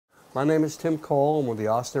My name is Tim Cole. I'm with the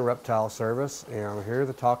Austin Reptile Service, and I'm here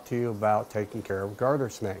to talk to you about taking care of garter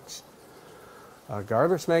snakes.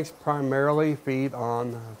 Garter snakes primarily feed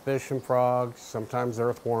on fish and frogs, sometimes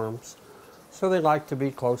earthworms, so they like to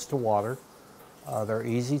be close to water. They're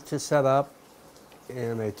easy to set up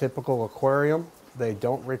in a typical aquarium. They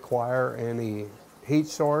don't require any heat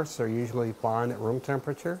source. They're usually fine at room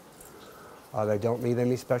temperature. They don't need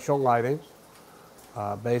any special lighting.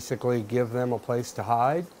 Basically give them a place to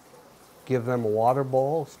hide. Give them a water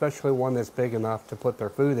bowl, especially one that's big enough to put their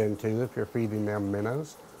food into if you're feeding them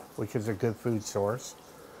minnows, which is a good food source.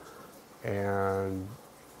 And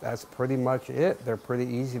that's pretty much it. They're pretty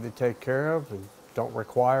easy to take care of and don't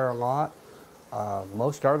require a lot.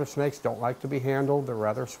 Most garter snakes don't like to be handled. They're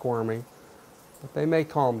rather squirmy, but they may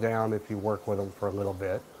calm down if you work with them for a little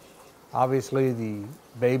bit. Obviously, the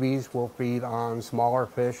babies will feed on smaller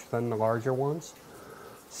fish than the larger ones.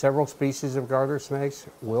 Several species of garter snakes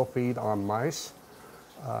will feed on mice.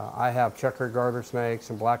 I have checker garter snakes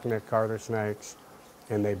and black-necked garter snakes,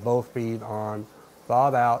 and they both feed on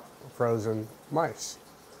thawed out frozen mice,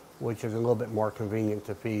 which is a little bit more convenient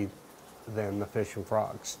to feed than the fish and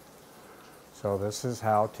frogs. So this is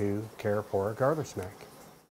how to care for a garter snake.